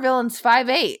and our villain's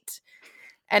 5'8".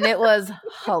 And it was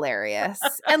hilarious.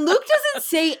 And Luke doesn't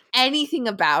say anything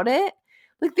about it.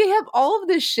 Like, they have all of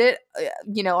this shit,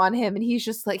 on him. And he's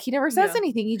just like, he never says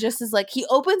anything. He just is like, he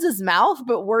opens his mouth,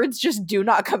 but words just do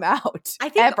not come out. I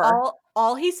think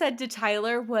all he said to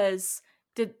Tyler was,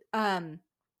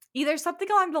 either something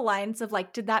along the lines of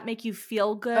like, did that make you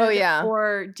feel good? Oh, yeah.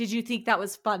 Or did you think that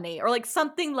was funny? Or like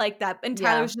something like that. And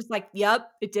Tyler's just like,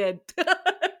 yep, it did.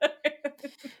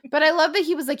 But I love that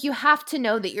he was like, you have to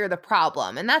know that you're the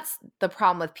problem. And that's the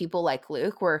problem with people like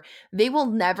Luke, where they will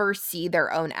never see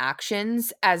their own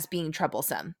actions as being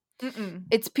troublesome. Mm-mm.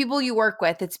 It's people you work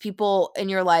with. It's people in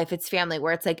your life. It's family,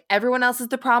 where it's like, everyone else is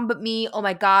the problem but me. Oh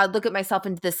my God, look at myself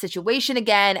into this situation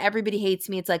again. Everybody hates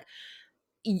me. It's like,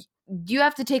 you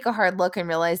have to take a hard look and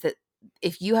realize that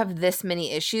if you have this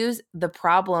many issues, the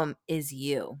problem is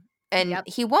you. And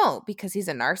he won't, because he's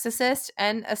a narcissist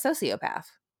and a sociopath.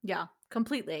 Yeah,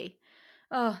 completely.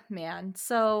 Oh, man.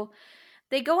 So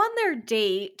they go on their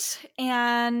date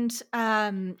and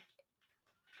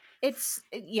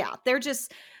they're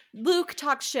just, Luke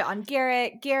talks shit on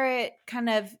Garrett. Garrett kind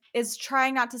of is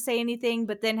trying not to say anything,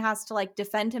 but then has to like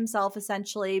defend himself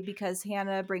essentially because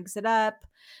Hannah brings it up.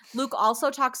 Luke also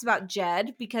talks about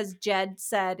Jed because Jed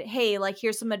said, hey, like,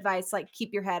 here's some advice, like,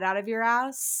 keep your head out of your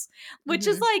ass, which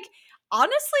is like,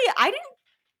 honestly,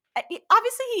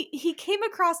 obviously he came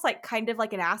across like kind of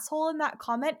like an asshole in that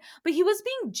comment, but he was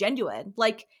being genuine.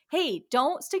 Like, hey,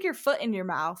 don't stick your foot in your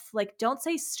mouth. Like, don't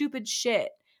say stupid shit.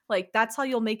 Like, that's how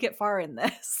you'll make it far in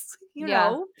this, you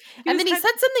know? And then he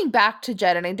said something back to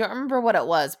Jed, and I don't remember what it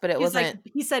was, but it wasn't. Like,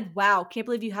 he said, wow, can't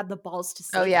believe you had the balls to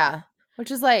say that. Oh, yeah.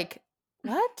 Which is like,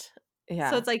 what?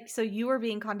 Yeah. So it's like, so you were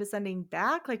being condescending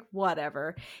back? Like,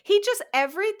 whatever. He just,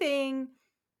 everything,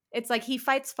 it's like he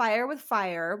fights fire with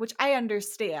fire, which I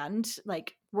understand.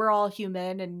 Like, we're all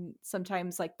human, and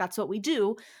sometimes, like, that's what we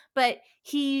do. But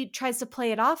he tries to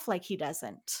play it off like he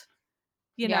doesn't,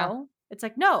 you know? It's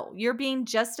like, no, you're being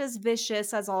just as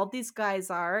vicious as all these guys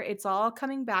are. It's all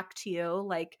coming back to you.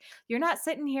 Like, you're not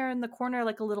sitting here in the corner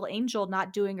like a little angel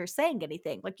not doing or saying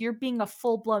anything. Like, you're being a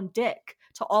full-blown dick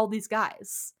to all these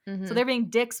guys. Mm-hmm. So they're being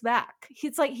dicks back.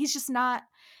 He's like, he's not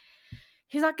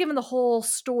giving the whole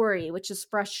story, which is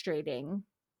frustrating.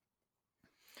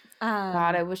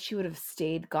 God, I wish she would have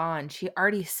stayed gone. She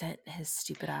already sent his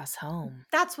stupid ass home.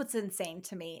 That's what's insane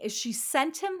to me, is she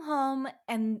sent him home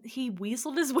and he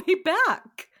weaseled his way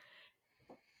back.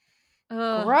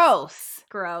 Ugh,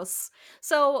 Gross.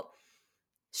 So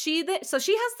she has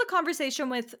the conversation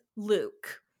with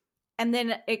Luke, and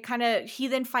then he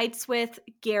then fights with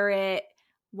Garrett,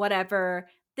 whatever.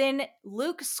 Then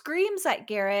Luke screams at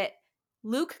Garrett.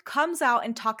 Luke comes out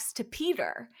and talks to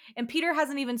Peter, and Peter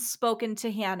hasn't even spoken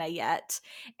to Hannah yet.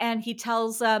 And he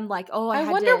tells them I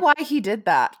wonder why he did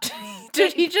that.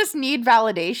 Did he just need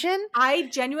validation? I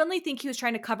genuinely think he was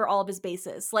trying to cover all of his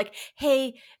bases. Like,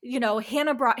 hey,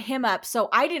 Hannah brought him up, so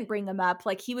I didn't bring him up.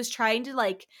 Like, he was trying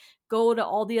to go to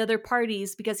all the other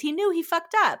parties because he knew he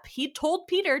fucked up. He told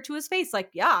Peter to his face, like,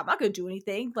 yeah, I'm not gonna do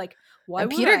anything. Like, why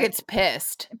would Peter I? gets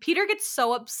pissed. Peter gets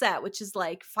so upset, which is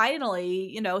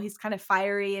finally, he's kind of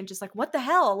fiery and just like, what the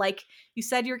hell? Like, you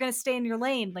said you're gonna stay in your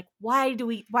lane. Like, why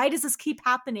does this keep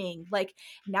happening? Like,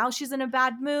 now she's in a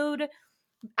bad mood.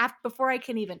 Before I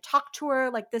can even talk to her,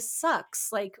 like, this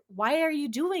sucks. Like, why are you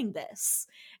doing this?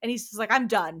 And he's just like, I'm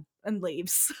done, and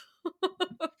leaves.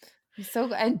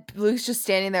 And Luke's just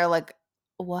standing there like,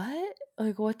 what?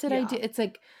 Like, what did I do? It's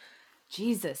like,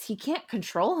 Jesus, he can't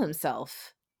control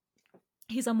himself.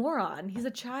 He's a moron. He's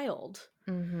a child.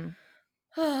 Mm-hmm.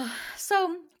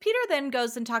 So Peter then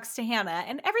goes and talks to Hannah,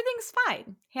 and everything's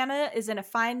fine. Hannah is in a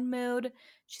fine mood.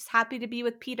 She's happy to be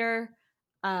with Peter.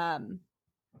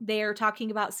 They're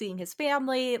talking about seeing his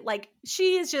family. Like,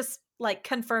 she is just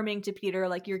confirming to Peter,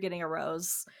 like, you're getting a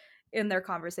rose in their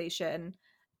conversation.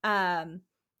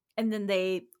 And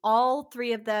then all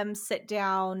three of them sit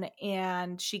down,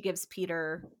 and she gives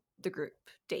Peter the group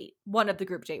date, one of the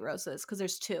group date roses, because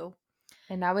there's two.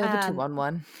 And now we have a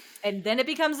 2-on-1. And then it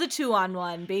becomes a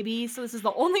 2-on-1, baby. So this is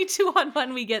the only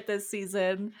 2-on-1 we get this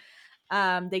season.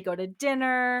 They go to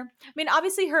dinner. I mean,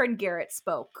 obviously her and Garrett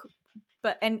spoke,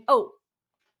 oh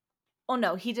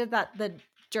no, he did that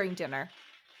during dinner.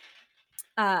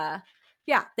 Yeah,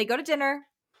 they go to dinner.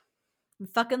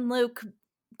 Fucking Luke,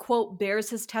 quote, bears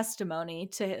his testimony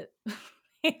to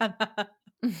Hannah.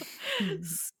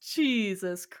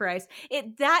 Jesus Christ.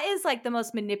 That is the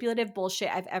most manipulative bullshit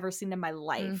I've ever seen in my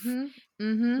life. Mm-hmm.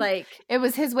 Mm-hmm. Like, it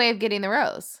was his way of getting the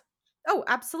rose. Oh,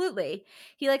 absolutely.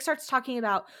 He starts talking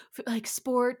about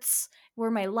sports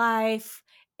were my life,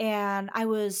 and I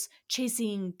was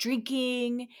chasing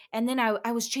drinking, and then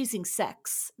I was chasing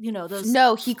sex. Those.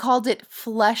 No, he called it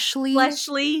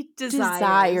fleshly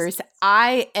desires.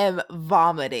 I am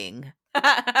vomiting.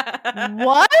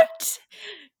 What?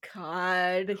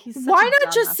 God, why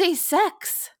not just say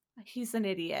sex? He's an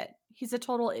idiot. He's a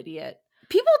total idiot.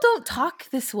 People don't talk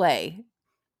this way.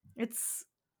 It's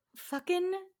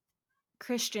fucking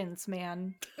Christians,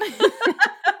 man.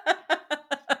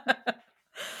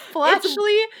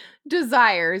 Fleshly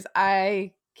desires.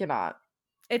 I cannot.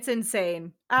 It's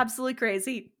insane. Absolutely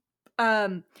crazy.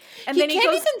 And then he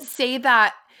can't even say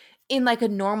that in a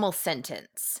normal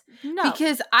sentence. No.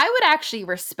 Because I would actually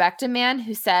respect a man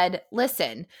who said,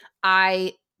 listen,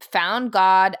 I found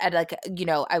God at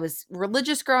I was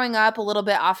religious growing up a little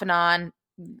bit off and on,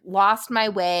 lost my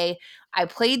way. I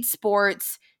played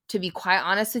sports. To be quite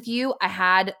honest with you, I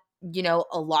had,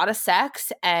 a lot of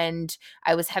sex, and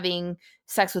I was having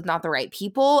sex with not the right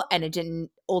people, and it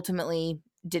ultimately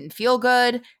didn't feel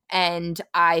good. And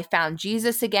I found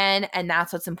Jesus again, and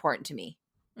that's what's important to me.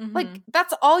 Mm-hmm.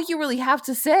 That's all you really have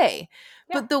to say.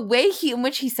 Yeah. But the way in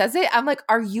which he says it, I'm like,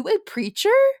 are you a preacher?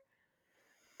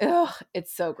 Ugh,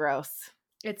 it's so gross.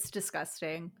 It's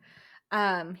disgusting.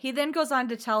 He then goes on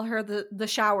to tell her the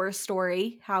shower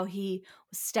story, how he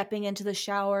was stepping into the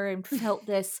shower and felt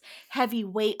this heavy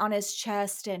weight on his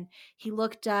chest, and he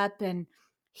looked up and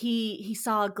he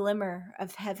saw a glimmer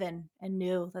of heaven and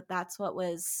knew that that's what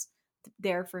was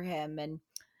there for him, and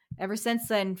ever since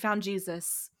then found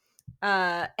Jesus.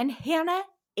 And Hannah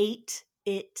ate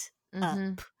it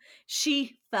up.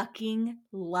 She fucking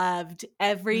loved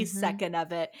every second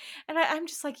of it. And I'm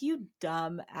just like, you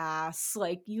dumb ass.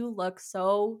 You look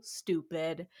so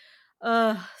stupid.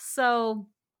 So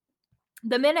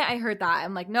the minute I heard that,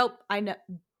 I'm like, nope, I know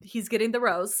he's getting the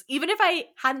rose. Even if I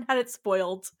hadn't had it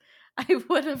spoiled, I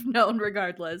would have known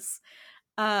regardless.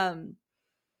 Her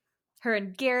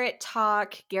and Garrett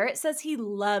talk. Garrett says he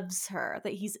loves her,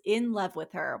 that he's in love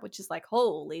with her, which is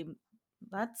holy,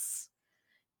 that's...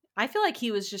 I feel like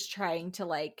he was just trying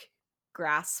to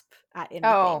grasp at anything.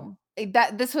 Oh,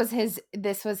 this was his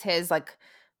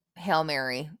Hail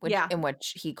Mary, in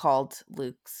which he called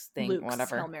Luke's thing, Luke's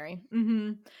whatever. Hail Mary.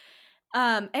 Mm-hmm.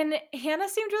 And Hannah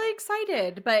seemed really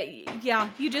excited, but yeah,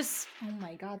 oh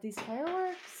my God, these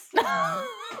fireworks. Oh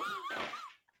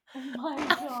my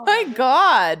God. Oh my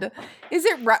God. Is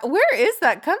it right? Where is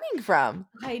that coming from?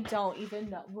 I don't even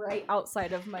know. Right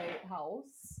outside of my house.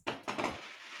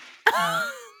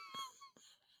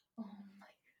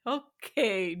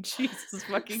 Okay, Jesus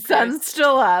fucking Sun's Christ.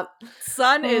 still up.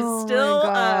 Sun is still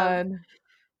my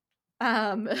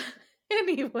God.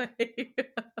 Anyway.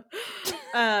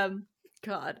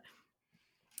 God.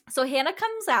 So Hannah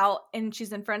comes out and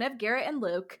she's in front of Garrett and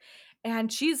Luke,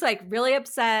 and she's like really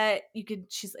upset.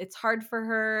 It's hard for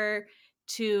her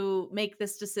to make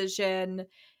this decision,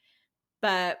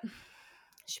 but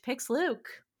she picks Luke.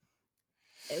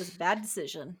 It was a bad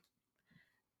decision.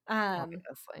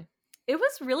 Obviously. It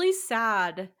was really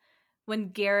sad when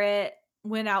Garrett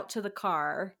went out to the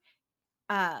car.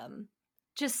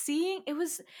 Just seeing it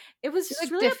was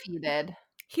She's really defeated.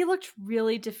 He looked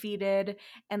really defeated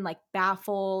and like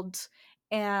baffled,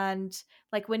 and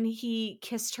like when he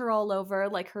kissed her all over,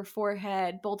 like her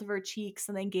forehead, both of her cheeks,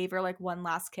 and then gave her like one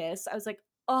last kiss, I was like,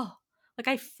 oh, like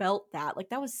I felt that. Like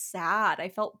that was sad. I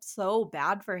felt so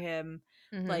bad for him.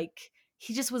 Mhm. Like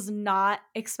he just was not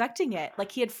expecting it.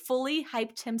 Like he had fully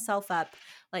hyped himself up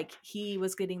like he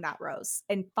was getting that rose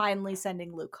and finally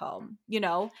sending Luke home, you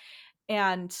know?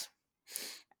 And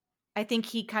I think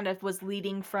he kind of was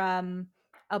leading from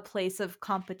a place of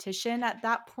competition at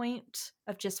that point,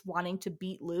 of just wanting to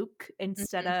beat Luke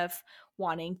instead of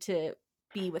wanting to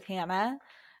be with Hannah.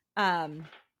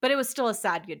 But it was still a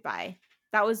sad goodbye.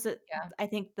 That was, I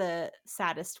think, the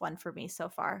saddest one for me so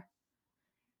far.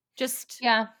 Just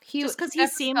because he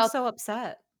seemed so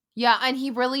upset. Yeah, and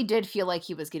he really did feel like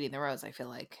he was getting the rose, I feel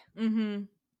like. Mm-hmm.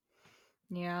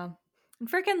 Yeah. And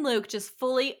freaking Luke just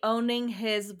fully owning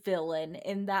his villain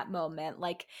in that moment,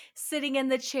 like sitting in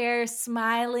the chair,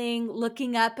 smiling,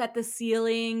 looking up at the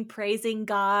ceiling, praising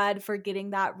God for getting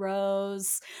that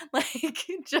rose. Like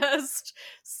just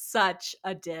such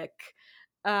a dick.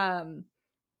 And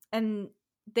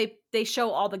they show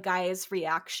all the guys'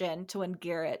 reaction to when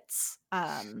Garrett's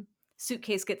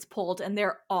suitcase gets pulled, and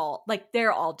they're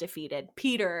all defeated.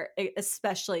 Peter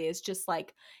especially is just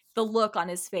like, the look on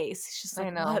his face, he's just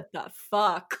like, what the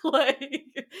fuck? Like,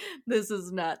 this is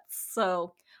nuts.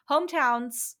 So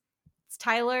hometowns, it's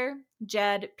Tyler,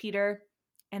 Jed, Peter,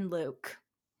 and Luke.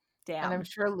 Damn. And I'm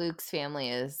sure Luke's family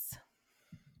is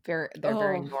very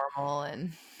normal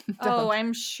and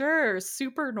I'm sure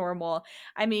super normal.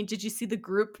 I mean, did you see the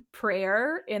group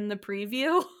prayer in the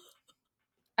preview?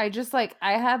 I just like,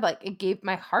 I had like,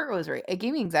 my heart was right. It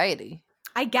gave me anxiety.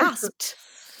 I gasped.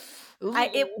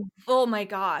 Oh my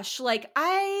gosh. Like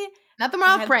nothing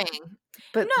wrong with praying,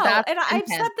 but no, and I've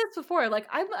said this before. Like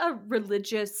I'm a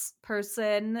religious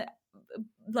person,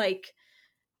 like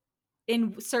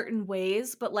in certain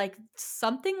ways, but like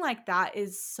something like that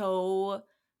is so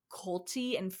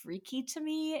culty and freaky to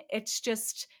me. It's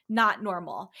just not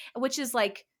normal, which is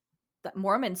like that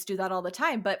Mormons do that all the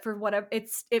time, but for whatever,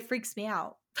 it freaks me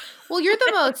out. Well, you're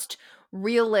the most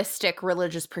realistic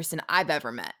religious person I've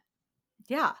ever met.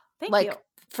 Yeah, thank you.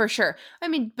 For sure. I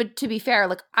mean, but to be fair,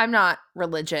 like I'm not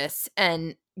religious,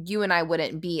 and you and I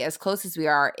wouldn't be as close as we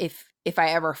are if I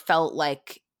ever felt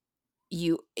like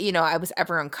you know, I was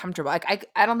ever uncomfortable. Like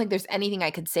I don't think there's anything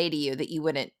I could say to you that you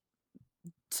wouldn't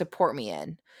support me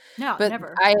in. No, but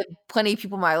never. I have plenty of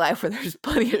people in my life where there's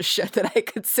plenty of shit that I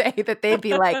could say that they'd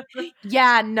be like,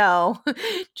 yeah, no,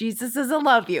 Jesus doesn't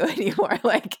love you anymore.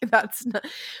 Like that's not,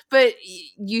 but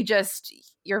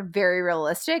you're very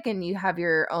realistic and you have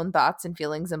your own thoughts and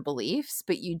feelings and beliefs,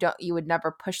 but you would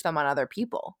never push them on other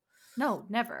people. No,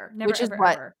 never, which is ever,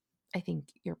 what ever. I think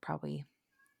you're probably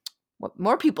what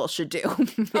more people should do.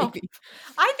 Maybe. Oh,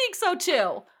 I think so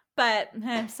too. But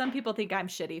some people think I'm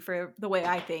shitty for the way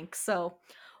I think. So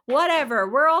whatever.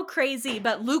 We're all crazy,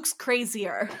 but Luke's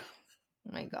crazier.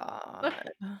 Oh my God.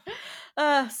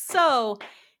 So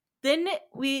then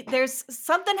there's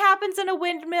something happens in a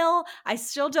windmill. I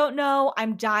still don't know.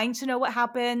 I'm dying to know what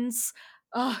happens.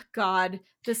 Oh God.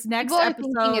 This next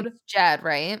episode. It's Jed,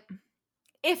 right?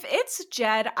 If it's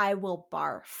Jed, I will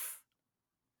barf.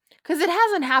 Because it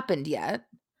hasn't happened yet.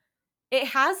 It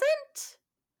hasn't?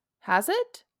 Has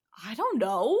it? I don't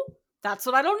know. That's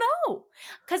what I don't know.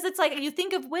 Because it's like, you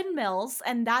think of windmills,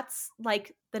 and that's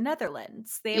like the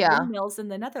Netherlands. They have windmills in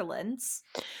the Netherlands.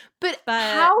 But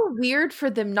how weird for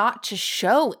them not to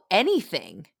show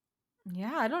anything.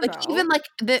 Yeah, I don't know. Even like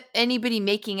anybody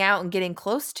making out and getting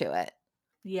close to it.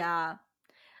 Yeah.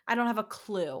 I don't have a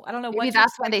clue. I don't know. Maybe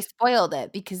that's why they spoiled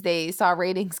it, because they saw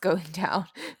ratings going down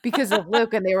because of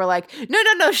Luke, and they were like,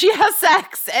 no, she has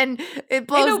sex and it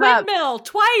blows up. In a windmill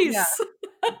twice.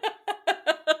 Yeah.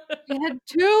 We had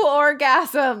 2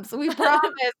 orgasms. We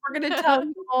promise we're going to tell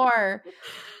you more.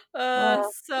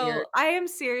 So weird. I am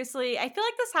seriously, I feel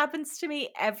like this happens to me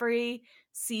every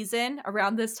season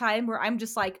around this time, where I'm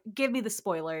just like, give me the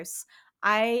spoilers.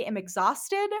 I am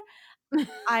exhausted.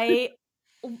 I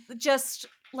just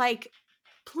like,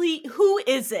 Please, who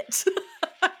is it?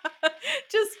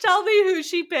 Just tell me who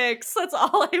she picks. That's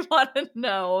all I want to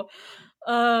know.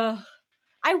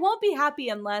 I won't be happy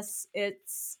unless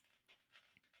it's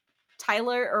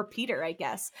Tyler or Peter, I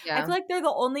guess. Yeah. I feel like they're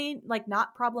the only, like,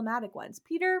 not problematic ones.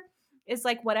 Peter is,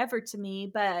 like, whatever to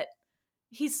me, but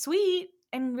he's sweet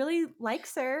and really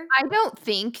likes her. I don't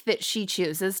think that she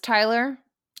chooses Tyler.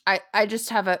 I just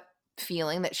have a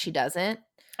feeling that she doesn't.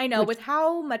 I know, with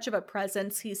how much of a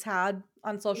presence he's had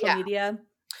on social media.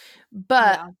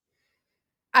 But yeah.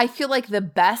 I feel like the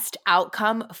best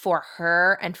outcome for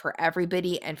her and for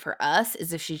everybody and for us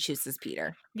is if she chooses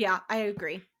Peter. Yeah, I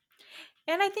agree.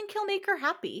 And I think he'll make her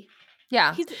happy.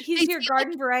 Yeah. He's your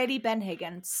garden variety Ben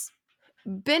Higgins.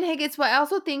 Ben Higgins, but I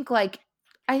also think, like,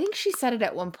 I think she said it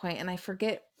at one point, and I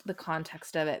forget the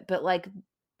context of it, but like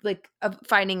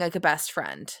finding like a best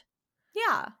friend.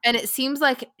 Yeah. And it seems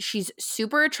like she's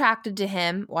super attracted to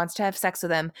him, wants to have sex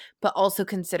with him, but also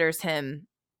considers him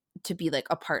to be like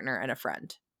a partner and a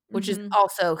friend, which is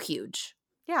also huge.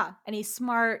 Yeah. And he's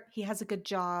smart. He has a good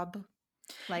job.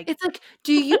 Like, it's like,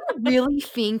 do you really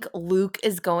think Luke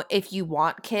is going, if you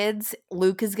want kids,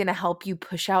 Luke is going to help you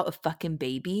push out a fucking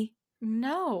baby?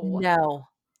 No.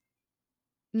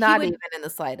 Not even in the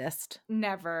slightest.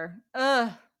 Never.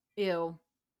 Ugh. Ew.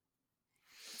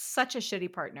 Such a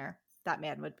shitty partner that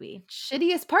man would be.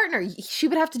 Shittiest partner. She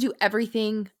would have to do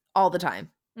everything all the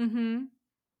time. Mm-hmm.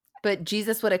 But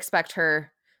Jesus would expect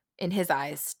her, in his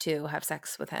eyes, to have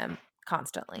sex with him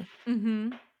constantly.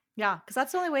 Mm-hmm. Yeah, because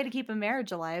that's the only way to keep a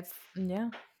marriage alive. Yeah,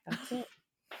 that's it.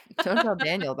 Don't tell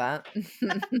Daniel that.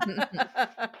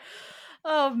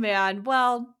 Oh, man.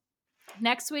 Well,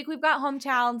 next week we've got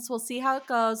hometowns. We'll see how it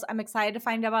goes. I'm excited to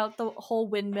find out about the whole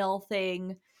windmill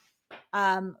thing.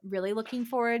 Really looking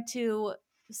forward to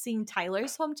seeing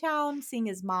Tyler's hometown, seeing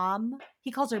his mom.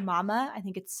 He calls her Mama. I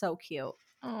think it's so cute.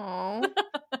 Oh.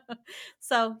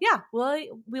 So yeah,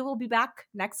 we will be back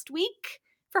next week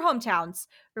for hometowns.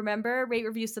 Remember, rate,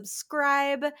 review,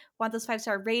 subscribe. Want those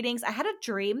 5-star ratings. I had a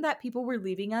dream that people were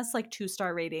leaving us like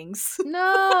 2-star ratings.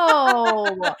 No.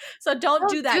 So don't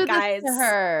do that, guys. To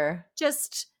her.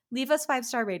 Just leave us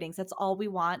 5-star ratings. That's all we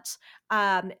want.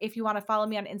 If you want to follow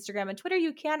me on Instagram and Twitter,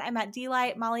 you can. I'm at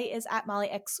Delight. Molly is at Molly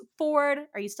X Ford.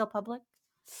 Are you still public?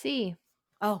 See.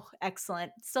 Oh,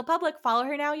 excellent. Still public. Follow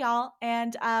her now, y'all.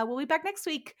 And we'll be back next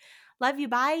week. Love you.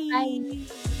 Bye.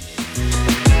 Bye.